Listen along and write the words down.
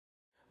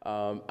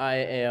I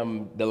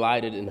am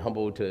delighted and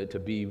humbled to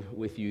be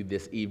with you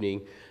this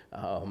evening.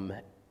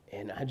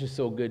 And I'm just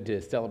so good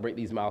to celebrate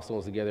these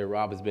milestones together.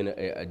 Rob has been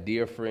a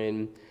dear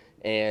friend.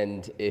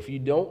 And if you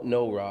don't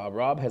know Rob,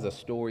 Rob has a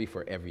story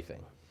for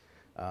everything.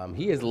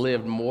 He has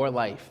lived more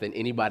life than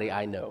anybody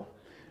I know,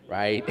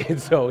 right? And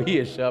so he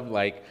has shoved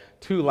like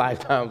 2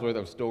 lifetimes worth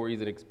of stories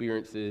and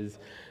experiences.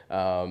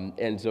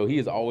 And so he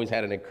has always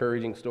had an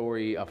encouraging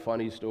story, a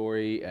funny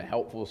story, a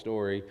helpful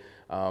story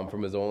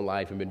from his own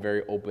life, and been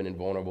very open and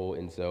vulnerable.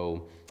 And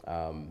so,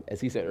 as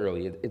he said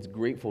earlier, it's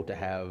grateful to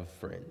have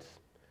friends.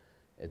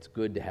 It's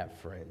good to have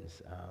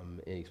friends,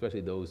 and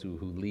especially those who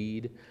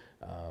lead,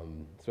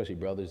 especially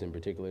brothers in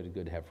particular. It's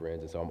good to have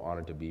friends, and so I'm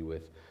honored to be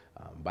with,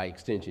 by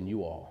extension,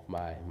 you all,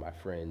 my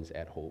friends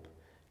at Hope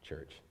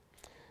Church.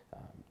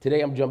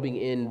 Today I'm jumping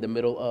in the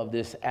middle of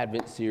this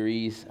Advent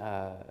series,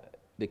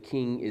 The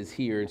King is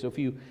Here. And so if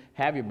you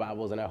have your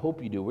Bibles, and I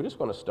hope you do, we're just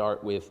going to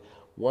start with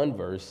one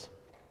verse,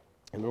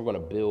 and we're going to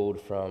build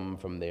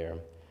from there.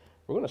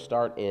 We're going to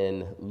start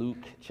in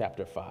Luke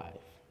chapter 5.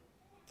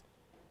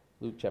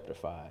 Luke chapter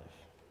 5.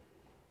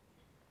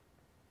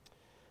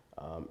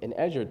 And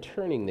as you're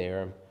turning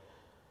there,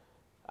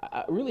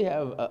 I really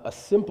have a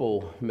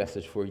simple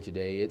message for you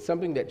today. It's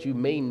something that you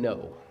may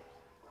know,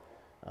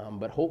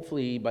 but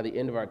hopefully by the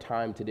end of our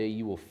time today,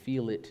 you will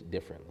feel it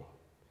differently.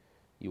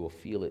 You will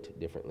feel it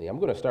differently. I'm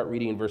going to start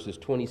reading in verses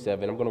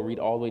 27. I'm going to read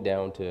all the way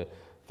down to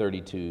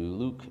 32.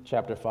 Luke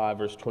chapter 5,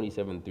 verse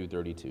 27 through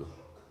 32.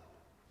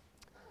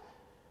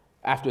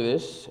 After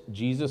this,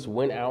 Jesus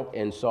went out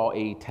and saw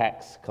a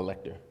tax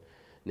collector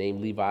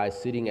named Levi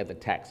sitting at the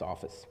tax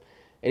office.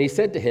 And he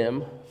said to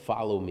him,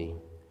 "Follow me."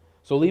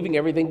 So leaving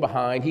everything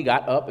behind, he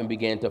got up and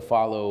began to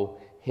follow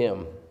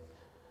him.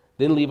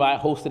 Then Levi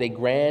hosted a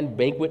grand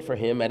banquet for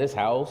him at his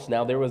house.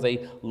 Now there was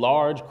a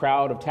large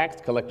crowd of tax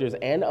collectors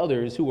and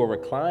others who were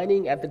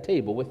reclining at the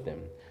table with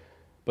them.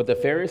 But the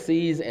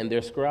Pharisees and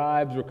their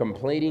scribes were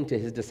complaining to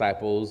his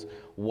disciples,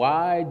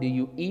 "Why do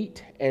you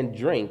eat and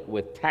drink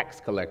with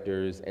tax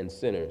collectors and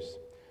sinners?"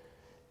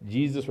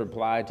 Jesus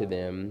replied to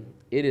them,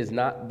 "It is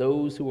not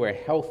those who are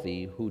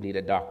healthy who need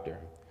a doctor,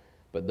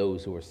 but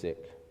those who are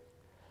sick.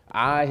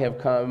 I have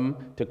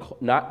come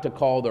not to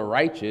call the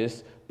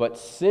righteous, but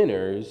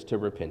sinners to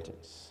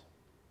repentance."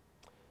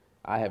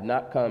 I have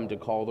not come to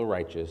call the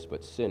righteous,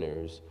 but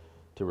sinners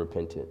to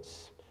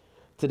repentance.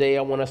 Today,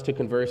 I want us to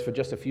converse for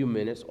just a few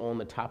minutes on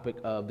the topic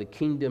of the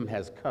kingdom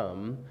has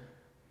come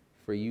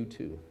for you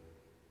too.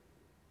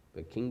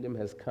 The kingdom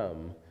has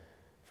come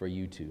for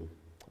you too.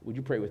 Would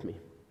you pray with me?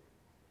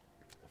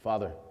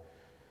 Father,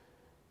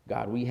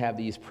 God, we have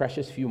these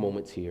precious few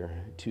moments here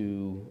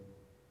to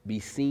be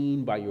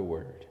seen by your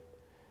word,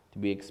 to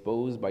be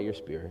exposed by your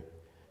spirit,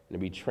 and to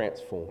be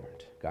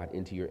transformed, God,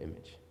 into your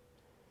image.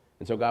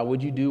 And so, God,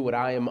 would you do what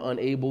I am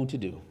unable to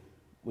do?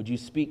 Would you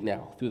speak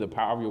now through the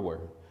power of your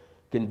word,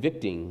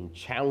 convicting,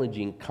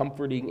 challenging,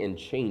 comforting, and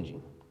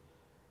changing?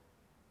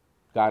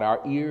 God,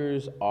 our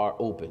ears are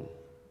open,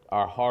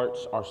 our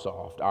hearts are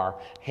soft, our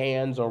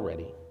hands are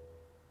ready.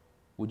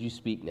 Would you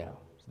speak now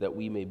so that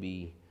we may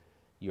be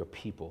your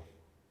people,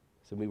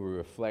 so we will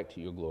reflect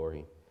your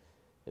glory,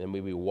 and then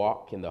may we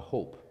walk in the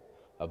hope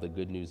of the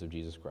good news of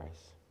Jesus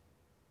Christ.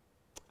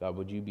 God,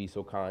 would you be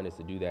so kind as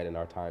to do that in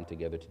our time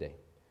together today?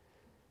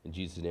 In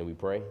Jesus' name we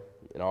pray.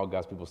 And all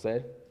God's people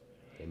said,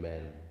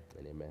 amen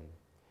and amen.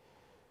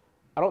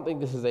 I don't think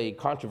this is a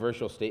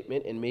controversial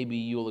statement, and maybe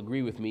you'll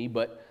agree with me,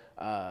 but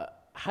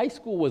high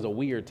school was a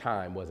weird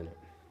time, wasn't it?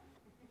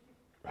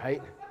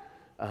 Right?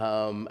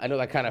 I know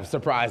that kind of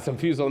surprised some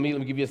people, so let me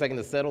give you a second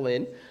to settle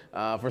in.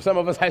 For some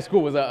of us, high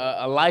school was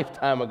a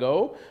lifetime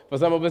ago. For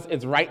some of us,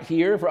 it's right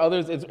here. For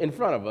others, it's in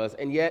front of us.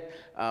 And yet,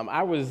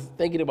 I was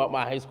thinking about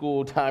my high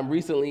school time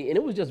recently, and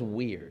it was just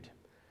weird.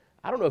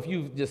 I don't know if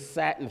you've just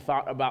sat and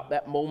thought about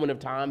that moment of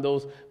time,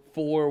 those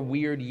 4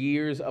 weird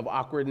years of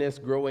awkwardness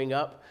growing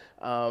up.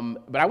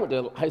 But I went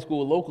to high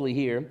school locally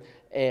here,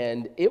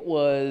 and it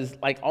was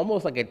like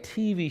almost like a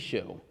TV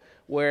show,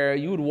 where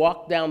you would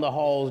walk down the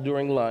halls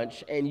during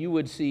lunch and you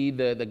would see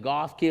the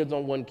goth kids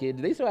on one kid.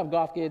 Do they still have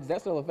goth kids?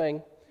 That's still a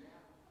thing,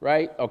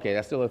 right? Okay,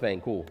 that's still a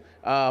thing, cool.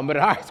 But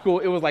at high school,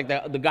 it was like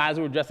the guys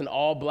who were dressed in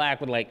all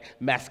black with like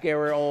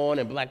mascara on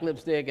and black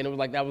lipstick, and it was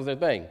like that was their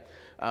thing.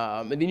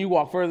 And then you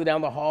walk further down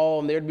the hall,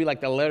 and there'd be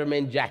like the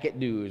Letterman jacket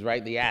dudes,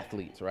 right? The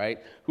athletes, right?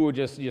 Who are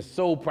just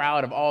so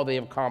proud of all they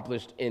have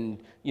accomplished in,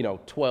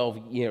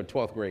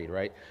 12th grade,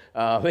 right?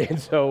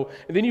 And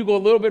then you go a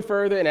little bit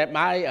further, and at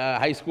my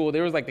high school,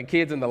 there was like the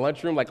kids in the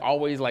lunchroom, like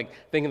always like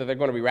thinking that they're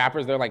going to be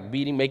rappers. They're like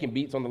making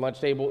beats on the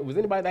lunch table. Was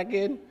anybody that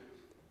kid?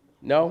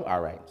 No?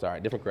 All right, sorry,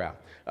 different crowd.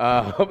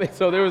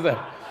 So there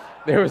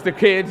was the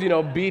kids,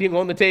 beating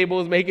on the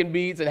tables, making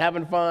beats and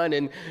having fun,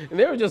 and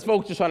there were just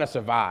folks just trying to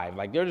survive.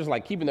 Like they're just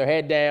like keeping their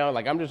head down.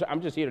 Like I'm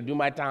just here to do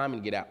my time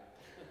and get out,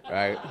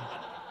 right?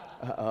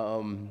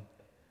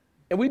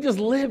 And we just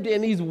lived in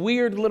these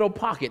weird little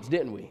pockets,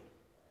 didn't we?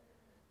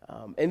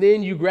 And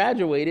then you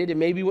graduated, and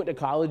maybe you went to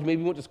college,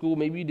 maybe you went to school,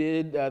 maybe you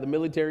did the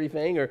military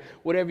thing or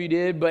whatever you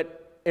did.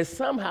 But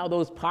somehow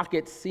those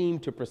pockets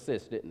seemed to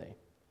persist, didn't they?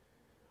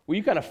 where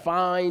you kind of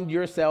find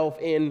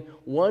yourself in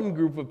one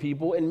group of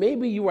people, and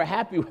maybe you were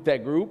happy with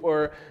that group,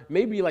 or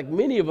maybe like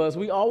many of us,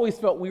 we always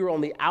felt we were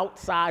on the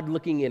outside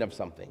looking in of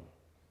something.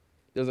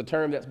 There's a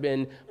term that's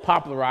been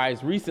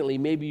popularized recently.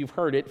 Maybe you've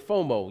heard it,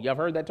 FOMO. Y'all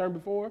heard that term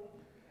before?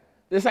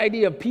 This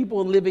idea of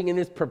people living in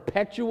this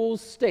perpetual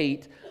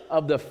state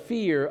of the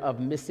fear of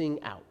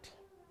missing out.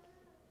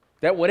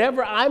 That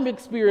whatever I'm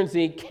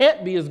experiencing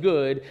can't be as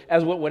good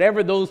as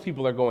whatever those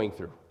people are going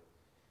through.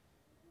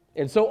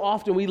 And so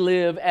often we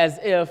live as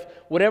if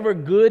whatever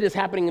good is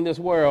happening in this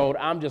world,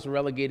 I'm just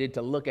relegated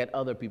to look at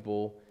other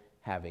people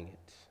having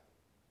it.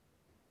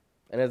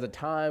 And as the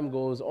time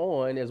goes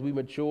on, as we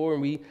mature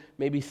and we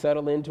maybe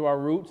settle into our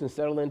roots and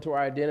settle into our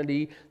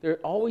identity, there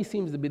always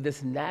seems to be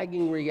this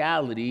nagging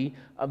reality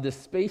of the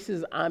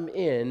spaces I'm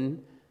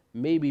in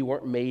maybe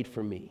weren't made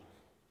for me.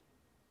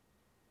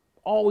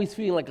 Always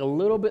feeling like a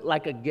little bit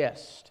like a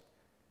guest.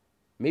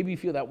 Maybe you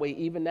feel that way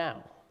even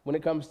now when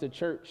it comes to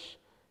church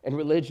and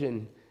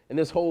religion and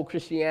this whole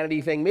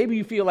Christianity thing. Maybe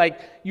you feel like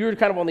you're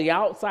kind of on the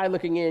outside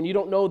looking in. You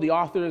don't know the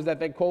authors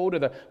that they quote or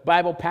the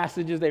Bible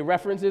passages they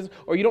references,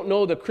 or you don't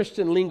know the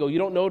Christian lingo. You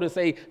don't know to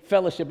say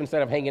fellowship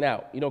instead of hanging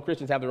out. You know,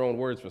 Christians have their own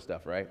words for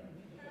stuff, right?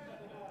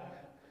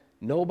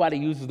 Nobody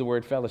uses the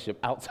word fellowship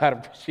outside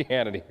of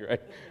Christianity,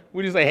 right?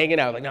 We just say hanging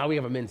out. Like, no, we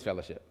have a men's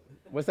fellowship.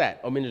 What's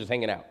that? Oh, men are just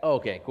hanging out. Oh,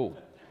 okay, cool.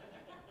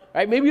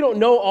 Right? Maybe you don't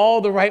know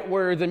all the right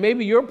words, and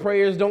maybe your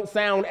prayers don't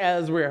sound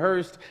as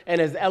rehearsed and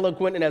as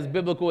eloquent and as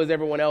biblical as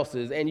everyone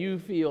else's, and you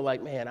feel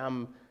like, man,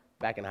 I'm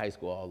back in high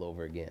school all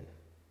over again,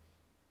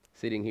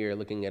 sitting here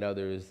looking at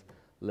others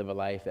live a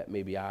life that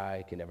maybe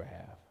I can never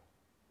have.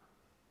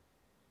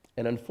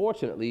 And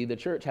unfortunately, the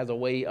church has a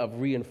way of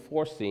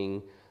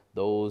reinforcing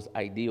those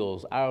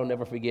ideals. I'll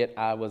never forget,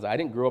 I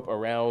didn't grow up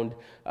around,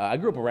 I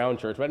grew up around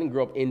church, but I didn't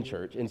grow up in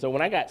church, and so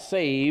when I got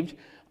saved,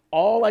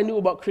 all I knew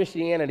about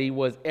Christianity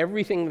was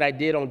everything that I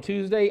did on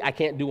Tuesday, I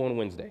can't do on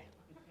Wednesday.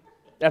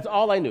 That's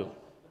all I knew,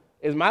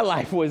 is my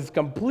life was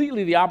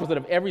completely the opposite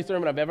of every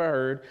sermon I've ever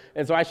heard,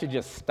 and so I should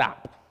just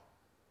stop.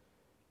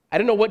 I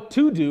didn't know what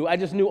to do. I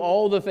just knew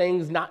all the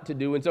things not to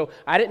do, and so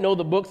I didn't know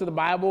the books of the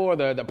Bible or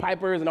the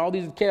Pipers and all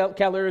these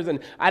Kellers,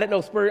 and I didn't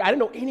know Spurgeon. I didn't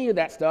know any of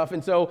that stuff,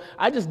 and so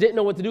I just didn't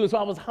know what to do, and so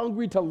I was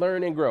hungry to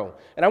learn and grow,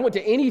 and I went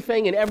to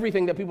anything and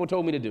everything that people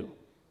told me to do.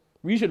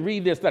 You should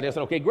read this study. I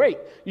said, okay, great.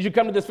 You should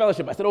come to this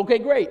fellowship. I said, okay,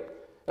 great.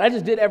 And I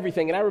just did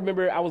everything. And I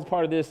remember I was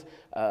part of this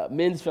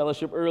men's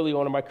fellowship early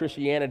on in my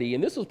Christianity.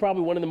 And this was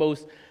probably one of the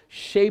most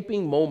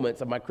shaping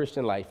moments of my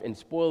Christian life. And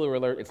spoiler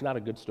alert, it's not a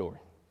good story.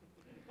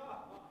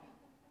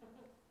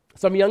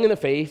 So I'm young in the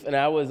faith, and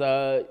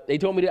they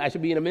told me that I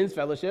should be in a men's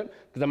fellowship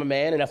because I'm a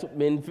man, and that's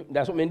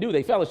what men do.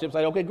 They fellowship. So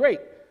I said, okay, great.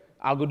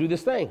 I'll go do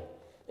this thing.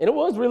 And it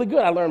was really good.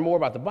 I learned more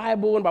about the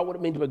Bible and about what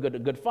it means to be a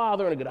good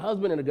father and a good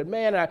husband and a good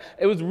man.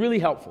 It was really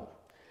helpful.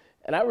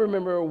 And I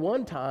remember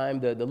one time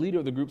the leader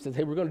of the group says,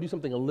 hey, we're going to do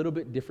something a little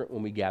bit different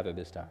when we gather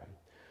this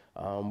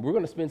time. We're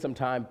going to spend some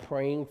time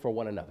praying for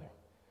one another.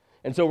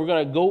 And so we're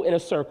going to go in a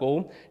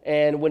circle,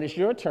 and when it's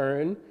your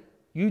turn,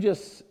 you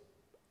just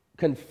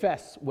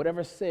confess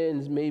whatever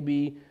sins may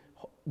be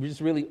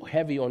just really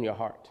heavy on your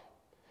heart.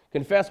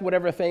 Confess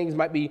whatever things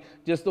might be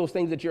just those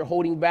things that you're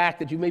holding back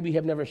that you maybe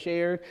have never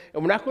shared.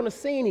 And we're not going to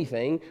say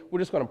anything. We're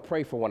just going to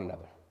pray for one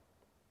another.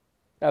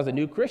 Now, as a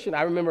new Christian,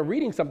 I remember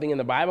reading something in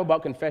the Bible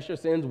about confess your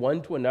sins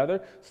one to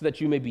another so that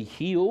you may be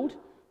healed,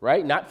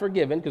 right? Not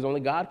forgiven, because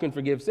only God can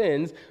forgive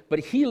sins. But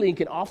healing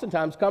can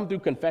oftentimes come through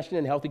confession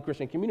in a healthy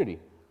Christian community.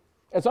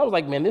 And so I was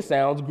like, man, this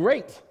sounds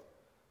great.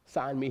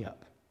 Sign me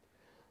up.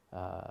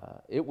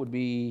 It would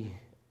be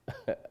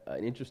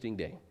an interesting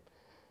day.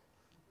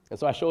 And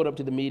so I showed up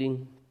to the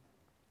meeting.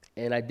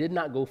 And I did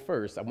not go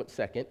first. I went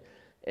second.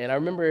 And I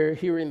remember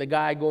hearing the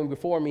guy going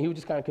before me. He was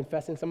just kind of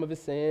confessing some of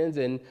his sins.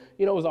 And,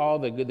 it was all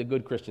the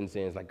good Christian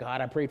sins. Like,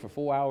 God, I prayed for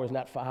 4 hours,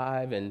 not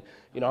 5. And,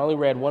 I only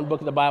read one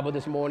book of the Bible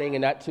this morning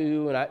and not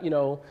 2. And,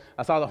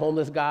 I saw the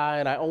homeless guy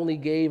and I only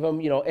gave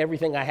him,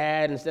 everything I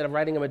had instead of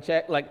writing him a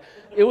check. Like,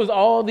 it was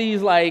all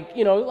these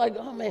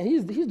oh, man,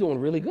 he's doing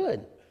really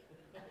good.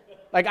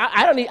 Like,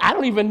 I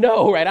don't even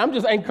know, right? I'm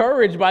just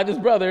encouraged by this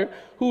brother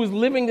who's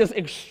living this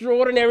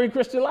extraordinary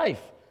Christian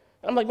life.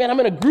 I'm like, man, I'm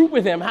in a group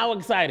with him. How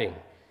exciting.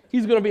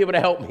 He's going to be able to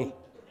help me.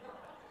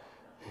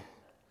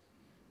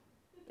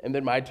 And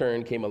then my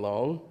turn came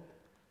along,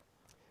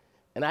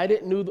 and I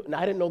didn't know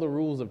the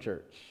rules of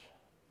church.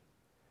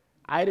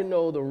 I didn't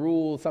know the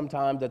rule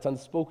sometimes that's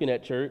unspoken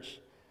at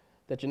church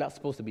that you're not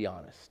supposed to be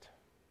honest.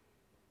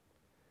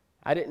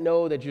 I didn't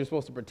know that you're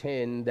supposed to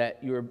pretend that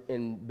you're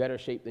in better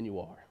shape than you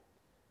are.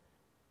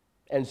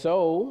 And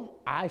so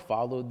I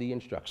followed the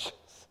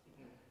instructions,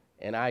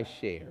 and I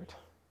shared.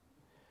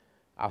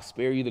 I'll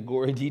spare you the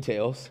gory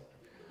details,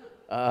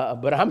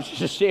 but I'm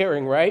just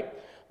sharing, right?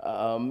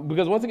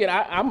 Because once again,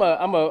 I'm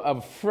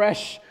a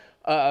fresh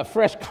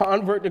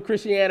convert to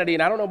Christianity,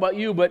 and I don't know about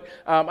you, but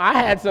I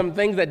had some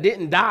things that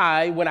didn't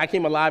die when I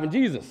came alive in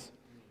Jesus.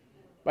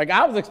 Like,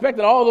 I was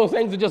expecting all those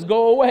things to just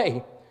go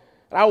away.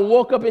 And I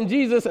woke up in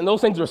Jesus, and those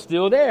things were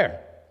still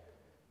there.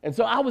 And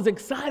so I was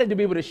excited to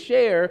be able to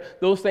share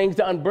those things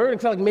to unburden,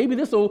 because like maybe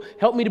this will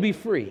help me to be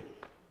free.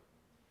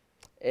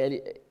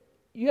 And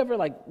you ever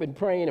like been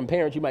praying, and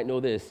parents, you might know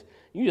this,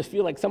 you just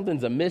feel like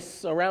something's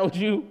amiss around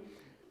you.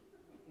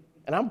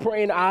 And I'm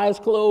praying, eyes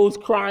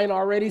closed, crying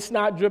already,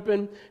 snot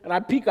dripping, and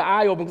I peek an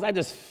eye open because I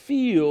just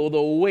feel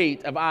the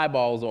weight of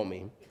eyeballs on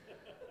me.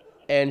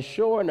 And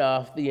sure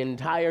enough, the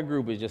entire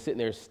group is just sitting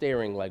there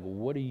staring like,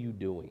 what are you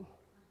doing?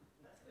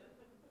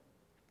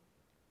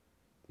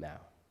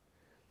 Now,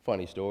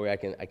 funny story, I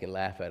can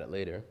laugh at it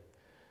later.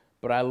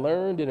 But I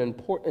learned an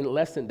important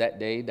lesson that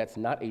day that's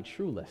not a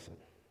true lesson.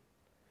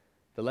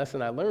 The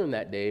lesson I learned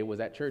that day was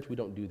at church, we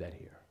don't do that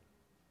here.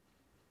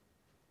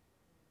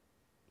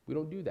 We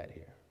don't do that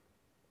here.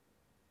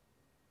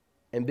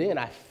 And then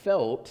I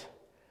felt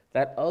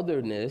that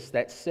otherness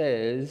that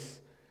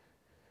says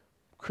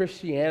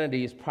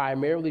Christianity is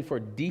primarily for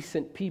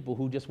decent people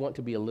who just want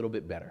to be a little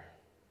bit better.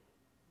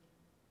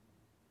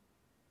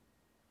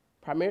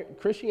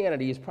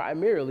 Christianity is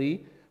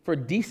primarily for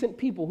decent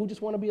people who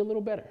just want to be a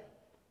little better.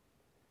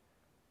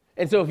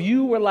 And so if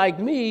you were like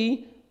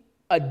me,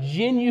 a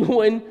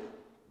genuine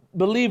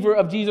believer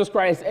of Jesus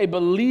Christ, a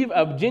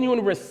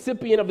genuine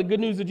recipient of the good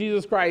news of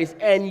Jesus Christ,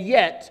 and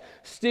yet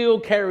still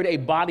carried a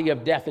body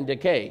of death and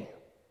decay,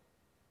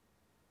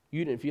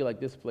 you didn't feel like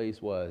this place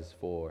was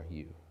for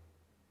you.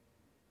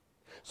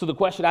 So the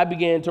question I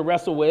began to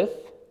wrestle with,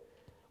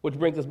 which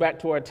brings us back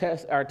to our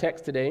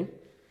text today,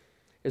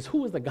 is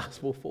who is the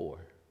gospel for?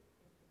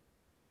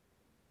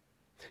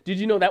 Did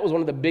you know that was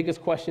one of the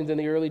biggest questions in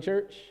the early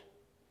church?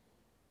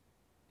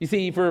 You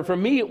see, for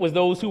me, it was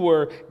those who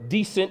were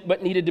decent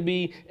but needed to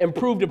be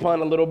improved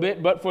upon a little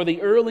bit. But for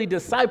the early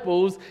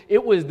disciples,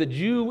 it was the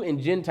Jew and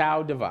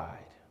Gentile divide.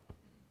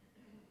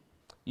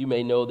 You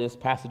may know this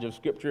passage of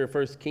Scripture,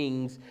 1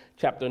 Kings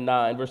chapter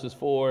 9, verses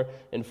 4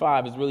 and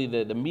 5 is really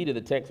the meat of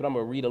the text, but I'm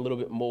going to read a little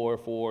bit more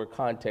for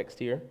context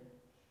here.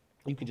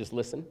 You can just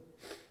listen.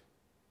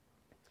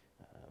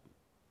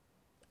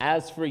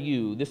 As for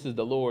you, this is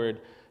the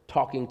Lord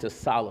talking to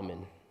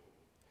Solomon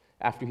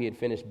after he had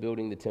finished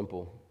building the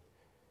temple.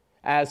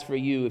 As for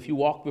you, if you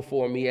walk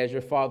before me as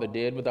your father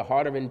did, with a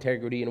heart of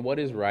integrity and what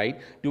is right,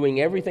 doing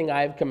everything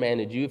I have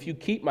commanded you, if you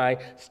keep my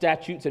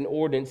statutes and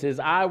ordinances,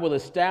 I will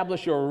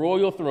establish your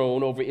royal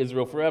throne over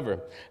Israel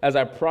forever. As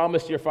I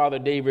promised your father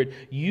David,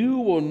 you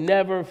will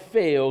never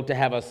fail to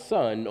have a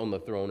son on the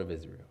throne of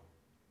Israel.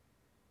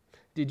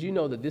 Did you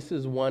know that this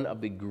is one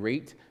of the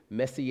great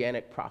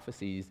messianic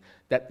prophecies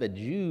that the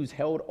Jews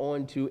held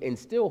on to and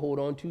still hold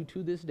on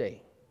to this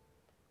day?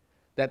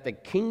 That the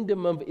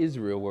kingdom of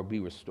Israel will be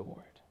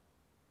restored.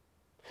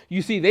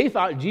 You see, they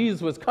thought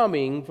Jesus was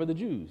coming for the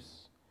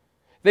Jews.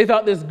 They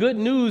thought this good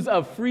news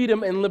of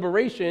freedom and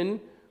liberation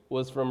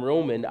was from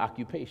Roman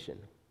occupation.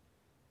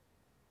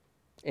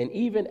 And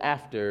even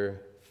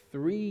after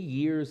 3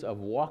 years of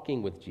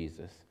walking with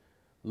Jesus,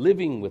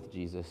 living with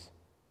Jesus,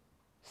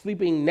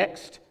 sleeping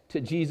next to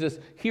Jesus,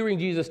 hearing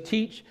Jesus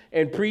teach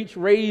and preach,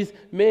 raise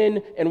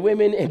men and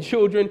women and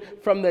children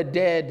from the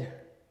dead,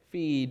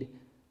 feed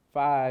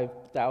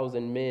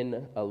 5,000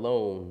 men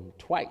alone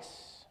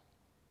twice.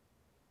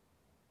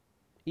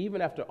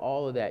 Even after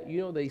all of that,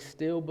 they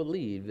still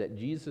believed that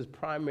Jesus'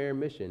 primary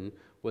mission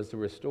was to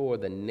restore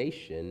the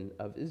nation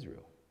of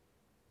Israel.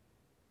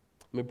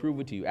 Let me prove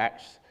it to you.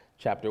 Acts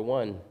chapter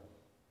 1.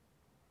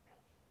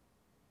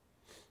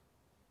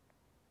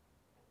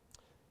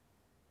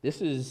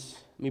 Let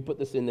me put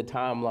this in the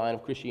timeline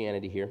of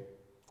Christianity here.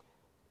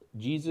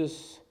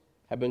 Jesus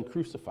had been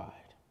crucified.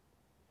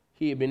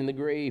 He had been in the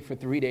grave for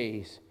 3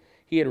 days.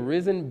 He had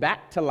risen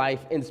back to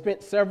life and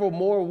spent several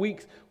more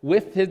weeks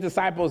with his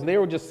disciples. They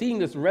were just seeing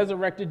this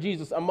resurrected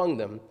Jesus among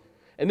them.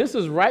 And this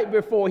is right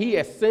before he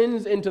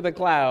ascends into the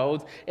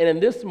clouds. And in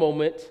this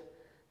moment,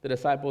 the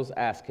disciples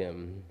ask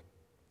him,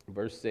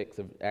 verse 6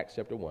 of Acts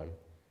chapter 1.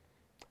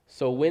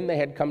 So when they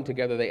had come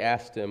together, they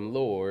asked him,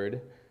 Lord,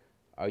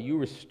 are you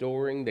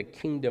restoring the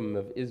kingdom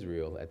of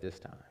Israel at this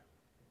time?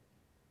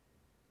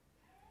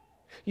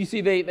 You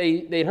see,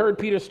 they'd heard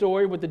Peter's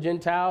story with the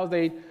Gentiles.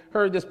 They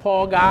heard this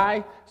Paul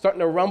guy starting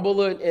to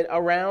rumble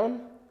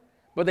around,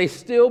 but they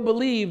still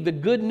believed the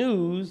good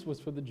news was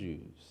for the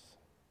Jews.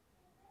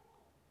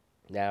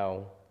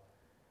 Now,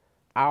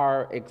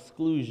 our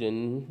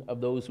exclusion of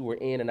those who are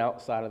in and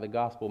outside of the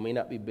gospel may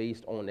not be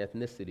based on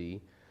ethnicity,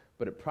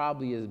 but it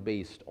probably is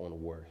based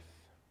on worth.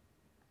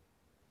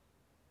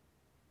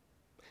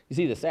 You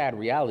see, the sad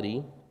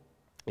reality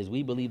is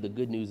we believe the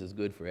good news is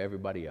good for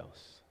everybody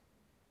else.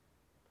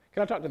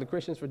 Can I talk to the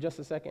Christians for just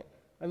a second?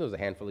 I know there's a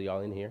handful of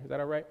y'all in here. Is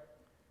that all right?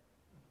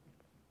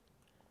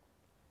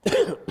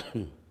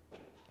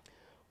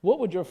 What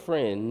would your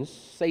friends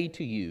say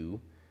to you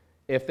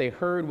if they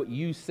heard what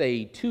you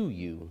say to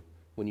you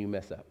when you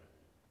mess up?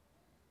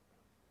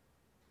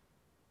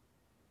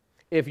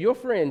 If your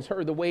friends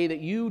heard the way that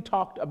you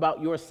talked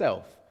about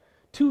yourself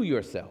to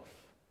yourself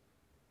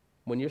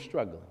when you're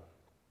struggling,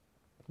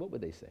 what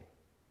would they say?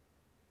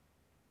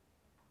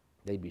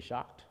 They'd be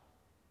shocked,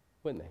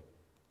 wouldn't they?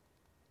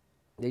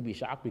 They'd be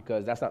shocked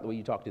because that's not the way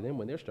you talk to them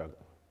when they're struggling.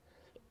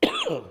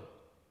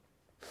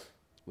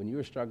 when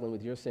you're struggling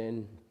with your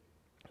sin,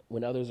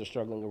 when others are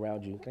struggling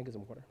around you. Can I get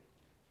some water?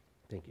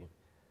 Thank you.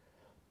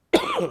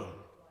 Oh,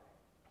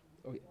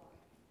 yeah.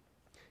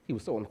 He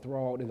was so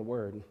enthralled in the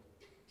word.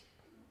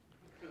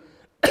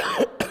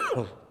 I'm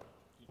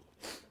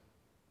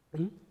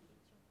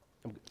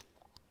good.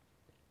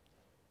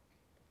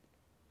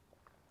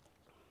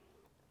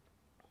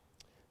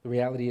 The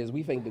reality is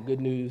we think the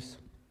good news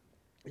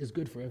is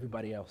good for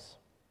everybody else.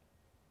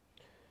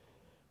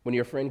 When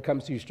your friend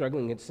comes to you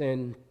struggling in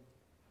sin,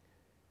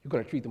 you're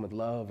going to treat them with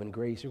love and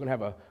grace. You're going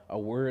to have a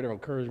word of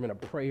encouragement, a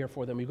prayer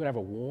for them. You're going to have a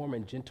warm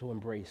and gentle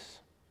embrace.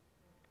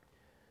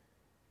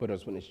 But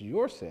when it's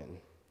your sin,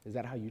 is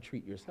that how you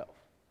treat yourself?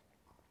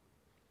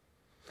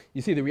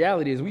 You see, the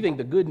reality is we think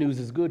the good news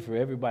is good for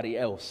everybody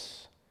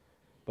else.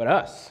 But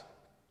us,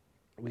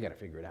 we got to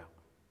figure it out.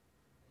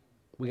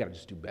 We got to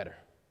just do better.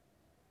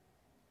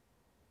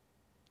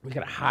 We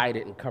got to hide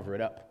it and cover it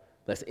up,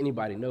 lest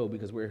anybody know,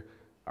 because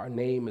our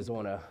name is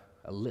on a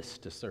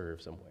list to serve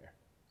somewhere.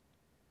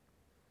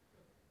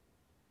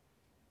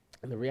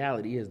 And the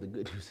reality is the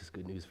good news is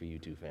good news for you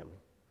too, family.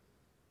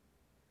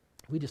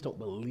 We just don't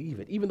believe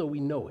it, even though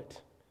we know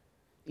it,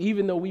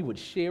 even though we would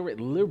share it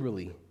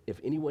liberally if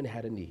anyone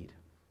had a need.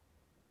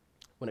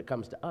 When it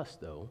comes to us,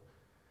 though,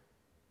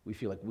 we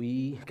feel like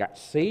we got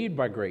saved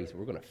by grace.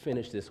 We're going to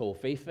finish this whole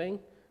faith thing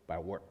by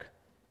work,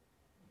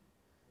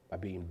 by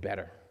being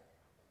better.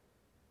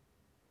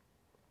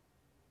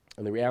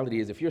 And the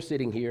reality is, if you're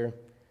sitting here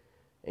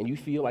and you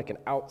feel like an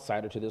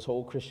outsider to this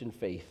whole Christian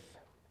faith,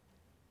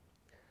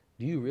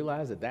 do you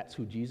realize that that's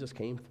who Jesus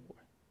came for?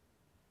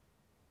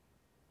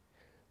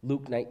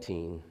 Luke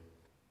 19,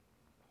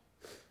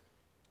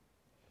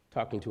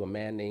 talking to a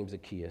man named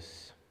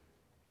Zacchaeus,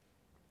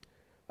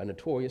 a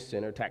notorious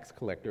sinner, tax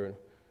collector,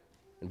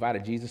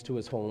 invited Jesus to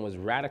his home, was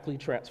radically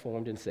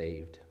transformed and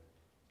saved.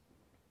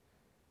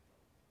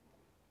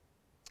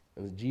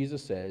 And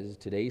Jesus says,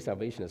 today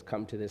salvation has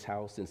come to this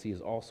house, since he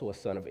is also a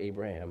son of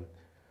Abraham.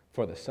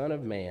 For the Son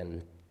of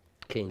Man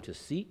came to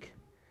seek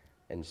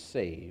and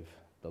save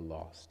the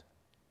lost.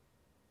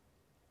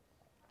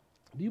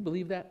 Do you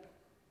believe that?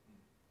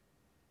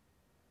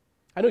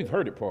 I know you've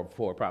heard it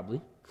before,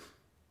 probably.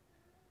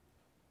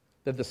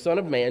 That the Son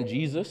of Man,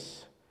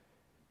 Jesus,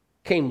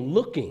 came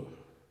looking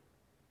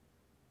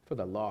for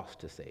the lost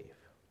to save.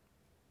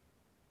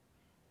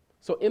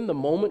 So in the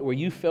moment where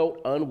you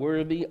felt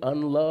unworthy,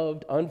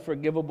 unloved,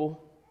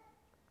 unforgivable,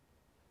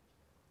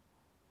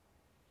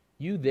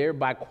 you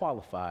thereby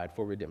qualified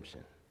for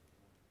redemption.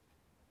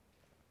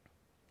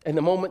 In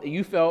the moment that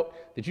you felt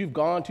that you've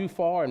gone too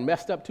far and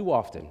messed up too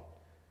often,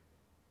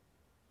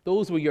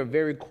 those were your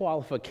very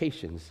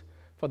qualifications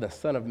for the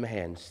Son of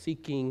Man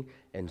seeking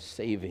and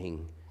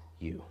saving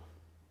you.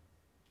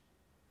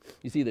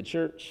 You see, the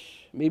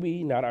church,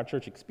 maybe not our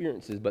church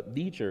experiences, but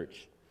the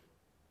church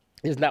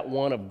is not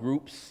one of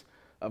groups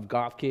of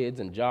goth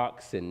kids and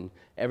jocks and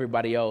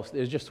everybody else.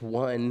 There's just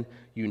one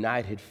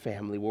united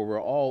family where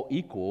we're all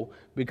equal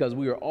because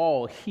we are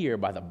all here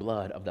by the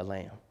blood of the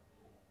Lamb.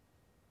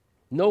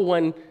 No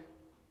one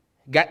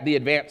got the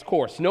advanced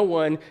course. No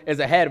one is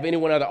ahead of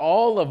anyone other.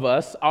 All of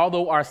us,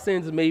 although our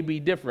sins may be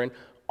different,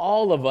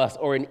 all of us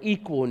are in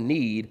equal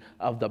need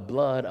of the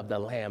blood of the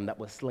Lamb that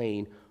was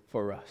slain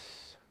for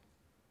us.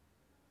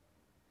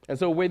 And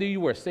so whether you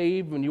were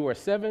saved when you were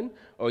 7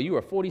 or you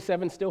were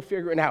 47 still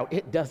figuring out,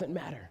 it doesn't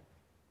matter.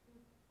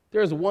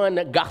 There's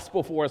one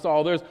gospel for us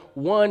all. There's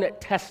one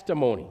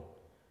testimony.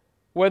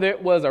 Whether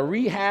it was a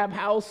rehab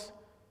house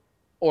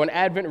or an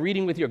Advent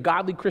reading with your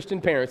godly Christian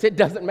parents, it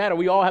doesn't matter.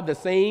 We all have the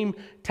same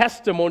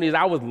testimonies.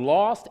 I was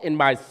lost in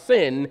my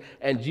sin,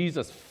 and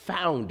Jesus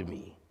found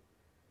me,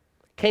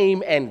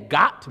 came and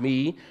got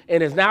me,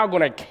 and is now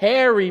going to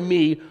carry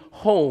me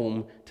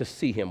home to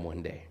see him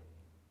one day.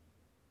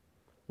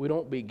 We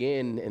don't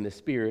begin in the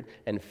Spirit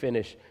and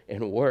finish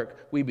in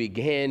work. We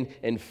begin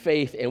in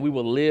faith, and we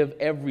will live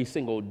every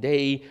single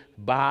day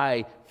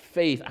by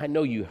faith. I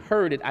know you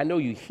heard it. I know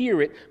you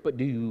hear it, but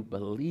do you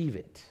believe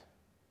it?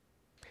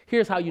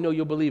 Here's how you know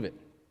you'll believe it.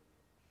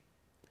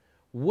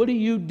 What do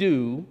you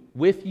do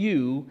with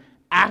you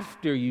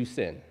after you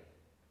sin?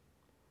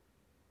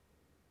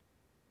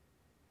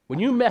 When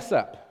you mess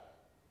up,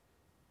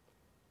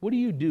 what do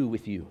you do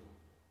with you?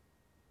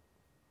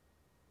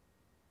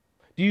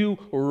 Do you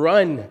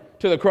run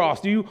to the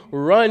cross? Do you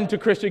run to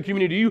Christian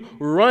community? Do you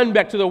run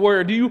back to the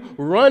Word? Do you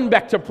run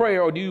back to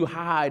prayer? Or do you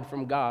hide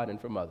from God and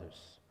from others?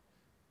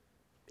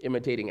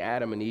 Imitating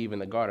Adam and Eve in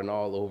the garden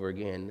all over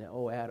again.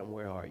 Oh, Adam,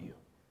 where are you?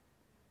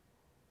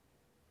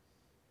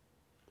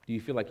 Do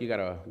you feel like you got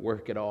to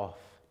work it off?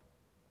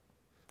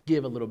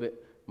 Give a little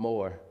bit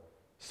more.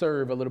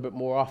 Serve a little bit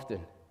more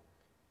often.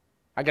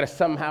 I got to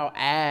somehow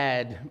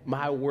add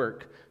my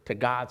work to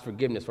God's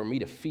forgiveness for me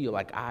to feel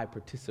like I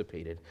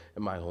participated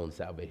in my own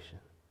salvation.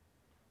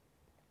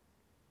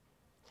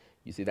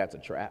 You see, that's a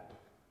trap.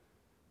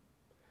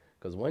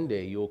 Because one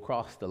day you'll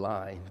cross the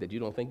line that you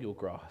don't think you'll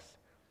cross.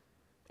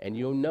 And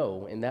you'll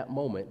know in that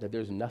moment that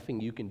there's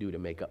nothing you can do to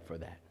make up for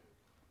that.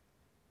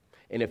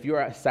 And if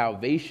your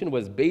salvation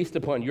was based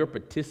upon your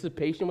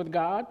participation with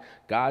God,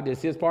 God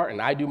does his part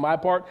and I do my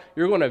part,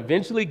 you're going to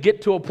eventually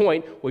get to a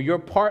point where your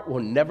part will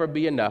never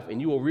be enough. And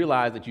you will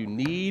realize that you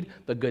need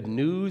the good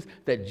news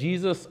that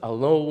Jesus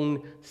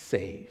alone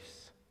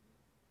saves.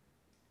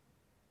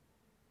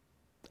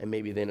 And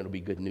maybe then it'll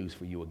be good news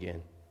for you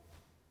again.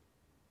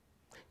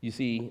 You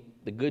see,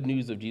 the good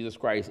news of Jesus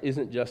Christ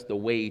isn't just the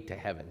way to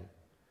heaven.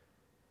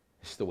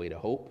 It's the way to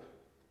hope.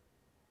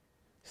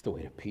 It's the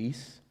way to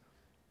peace.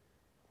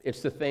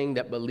 It's the thing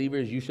that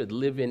believers, you should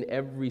live in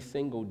every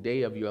single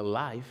day of your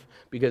life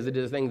because it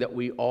is a thing that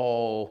we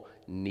all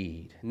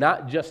need.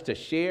 Not just to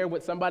share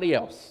with somebody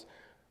else,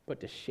 but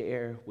to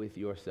share with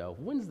yourself.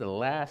 When's the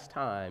last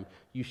time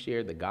you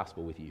shared the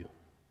gospel with you?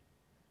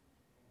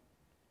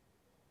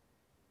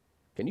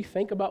 Can you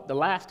think about the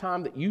last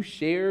time that you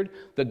shared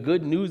the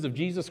good news of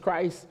Jesus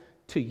Christ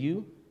to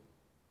you?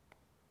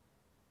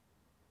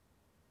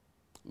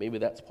 Maybe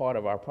that's part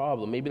of our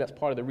problem. Maybe that's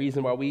part of the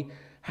reason why we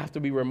have to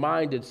be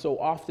reminded so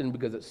often,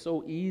 because it's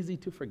so easy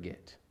to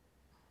forget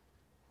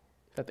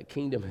that the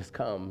kingdom has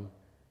come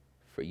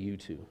for you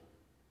too.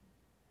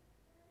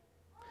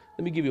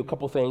 Let me give you a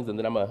couple things and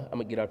then I'm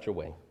gonna get out your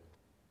way.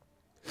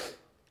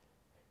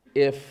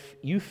 If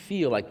you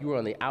feel like you're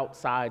on the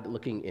outside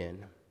looking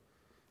in,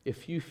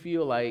 if you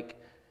feel like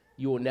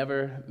you will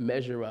never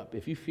measure up,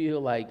 if you feel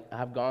like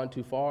I've gone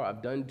too far,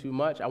 I've done too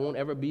much, I won't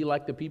ever be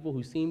like the people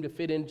who seem to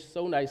fit in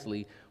so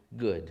nicely,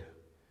 good.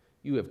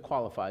 You have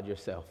qualified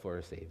yourself for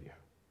a Savior.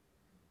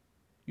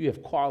 You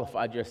have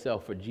qualified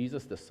yourself for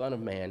Jesus, the Son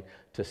of Man,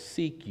 to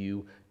seek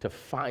you, to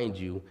find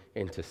you,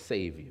 and to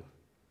save you.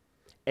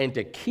 And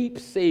to keep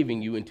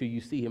saving you until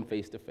you see him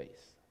face to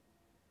face.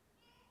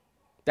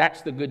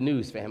 That's the good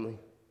news, family.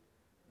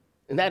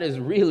 And that is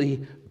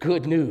really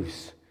good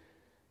news.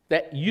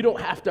 That you don't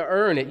have to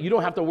earn it. You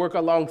don't have to work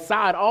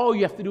alongside. All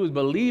you have to do is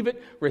believe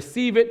it,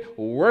 receive it,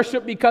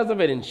 worship because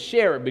of it, and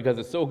share it because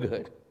it's so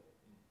good.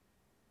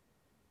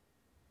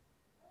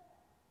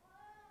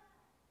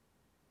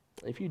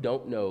 If you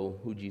don't know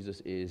who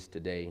Jesus is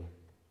today,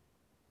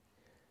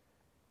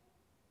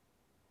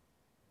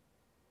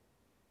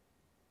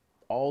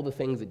 all the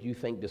things that you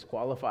think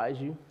disqualifies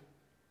you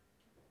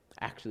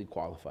actually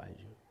qualifies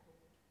you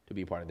to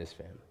be part of this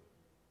family.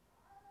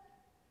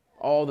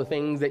 All the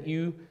things that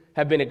you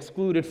have been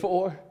excluded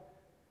for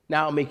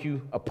now make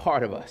you a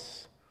part of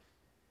us.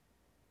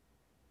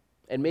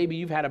 And maybe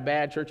you've had a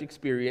bad church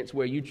experience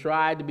where you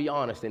tried to be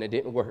honest and it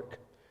didn't work.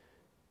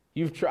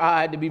 You've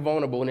tried to be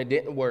vulnerable and it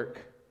didn't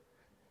work.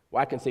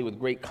 Well, I can say with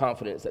great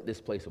confidence that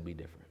this place will be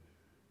different.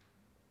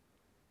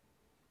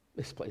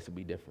 This place will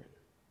be different.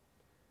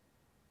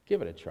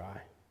 Give it a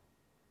try.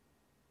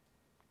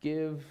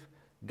 Give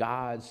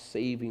God's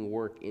saving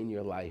work in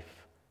your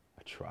life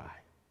a try.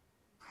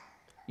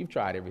 You've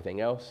tried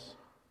everything else.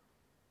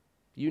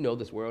 You know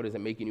this world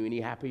isn't making you any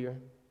happier.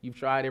 You've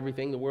tried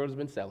everything the world has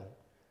been selling.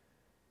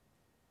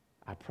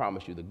 I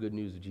promise you the good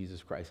news of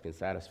Jesus Christ can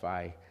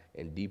satisfy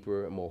in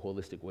deeper and more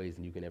holistic ways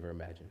than you can ever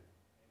imagine.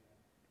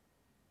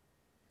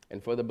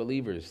 And for the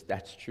believers,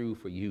 that's true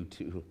for you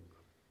too.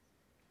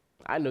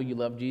 I know you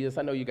love Jesus.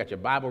 I know you got your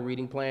Bible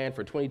reading plan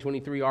for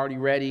 2023 already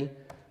ready,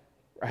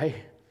 right?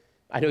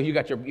 I know you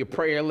got your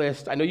prayer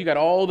list. I know you got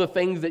all the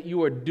things that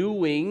you are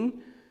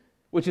doing,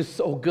 which is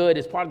so good.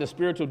 It's part of the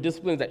spiritual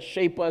disciplines that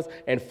shape us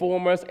and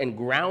form us and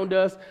ground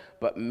us.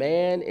 But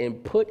man,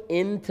 and put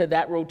into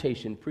that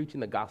rotation preaching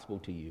the gospel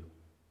to you.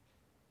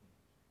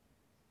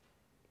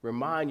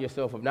 Remind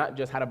yourself of not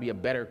just how to be a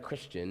better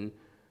Christian,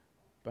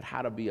 but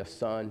how to be a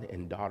son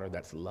and daughter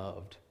that's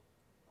loved,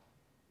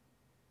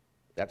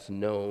 that's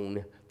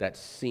known, that's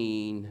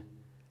seen,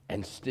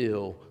 and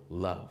still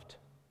loved.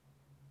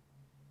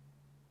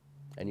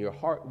 And your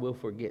heart will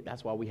forget.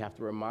 That's why we have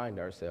to remind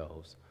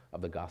ourselves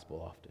of the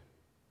gospel often.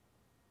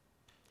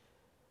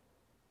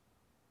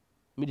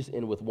 Let me just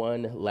end with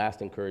one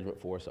last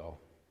encouragement for us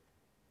all.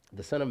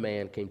 The Son of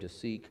Man came to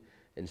seek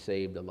and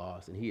save the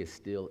lost, and he is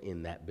still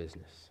in that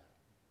business.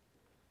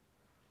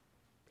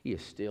 He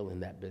is still in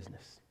that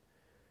business.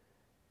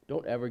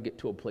 Don't ever get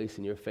to a place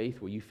in your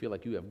faith where you feel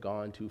like you have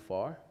gone too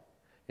far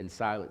and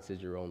silence is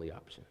your only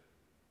option.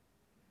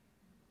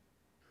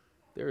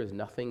 There is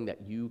nothing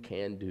that you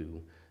can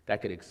do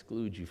that could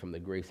exclude you from the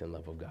grace and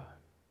love of God.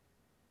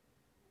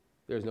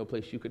 There is no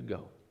place you could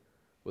go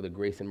where the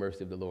grace and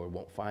mercy of the Lord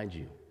won't find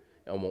you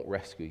and won't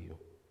rescue you.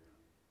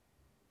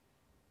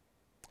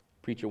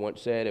 Preacher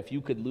once said, if you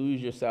could lose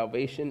your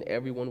salvation,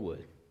 everyone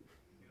would.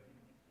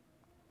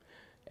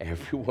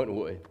 Everyone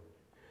would.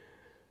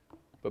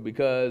 But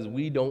because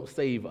we don't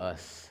save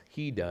us,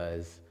 he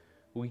does,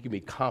 we can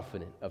be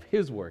confident of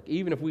his work,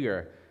 even if we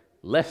are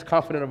less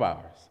confident of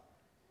ours.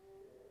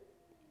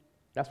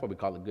 That's why we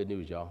call it good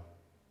news, y'all.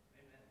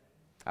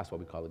 That's why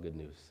we call it good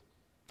news.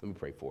 Let me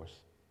pray for us.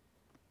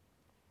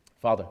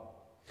 Father,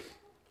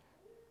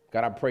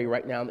 God, I pray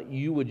right now that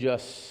you would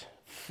just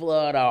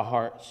flood our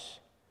hearts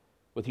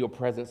with your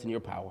presence and your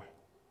power.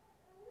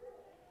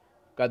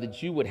 God,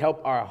 that you would help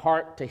our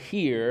heart to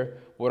hear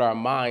what our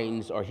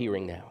minds are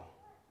hearing now.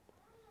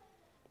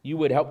 You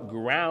would help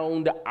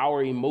ground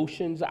our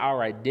emotions,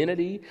 our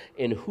identity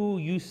in who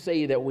you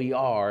say that we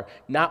are,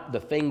 not the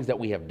things that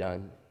we have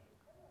done.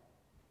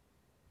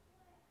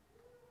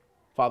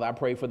 Father, I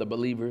pray for the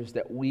believers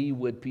that we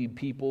would be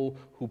people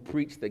who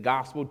preach the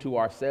gospel to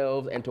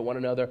ourselves and to one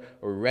another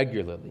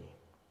regularly.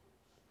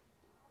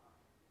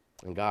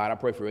 And God, I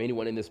pray for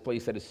anyone in this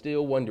place that is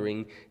still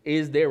wondering,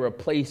 is there a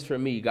place for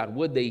me? God,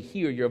 would they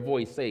hear your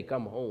voice say,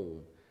 come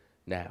home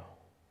now?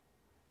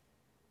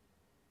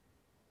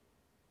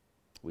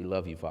 We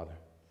love you, Father,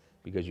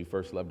 because you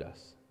first loved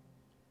us.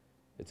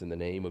 It's in the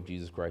name of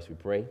Jesus Christ we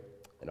pray.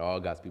 And all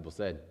God's people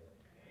said,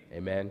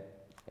 amen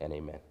and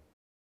amen.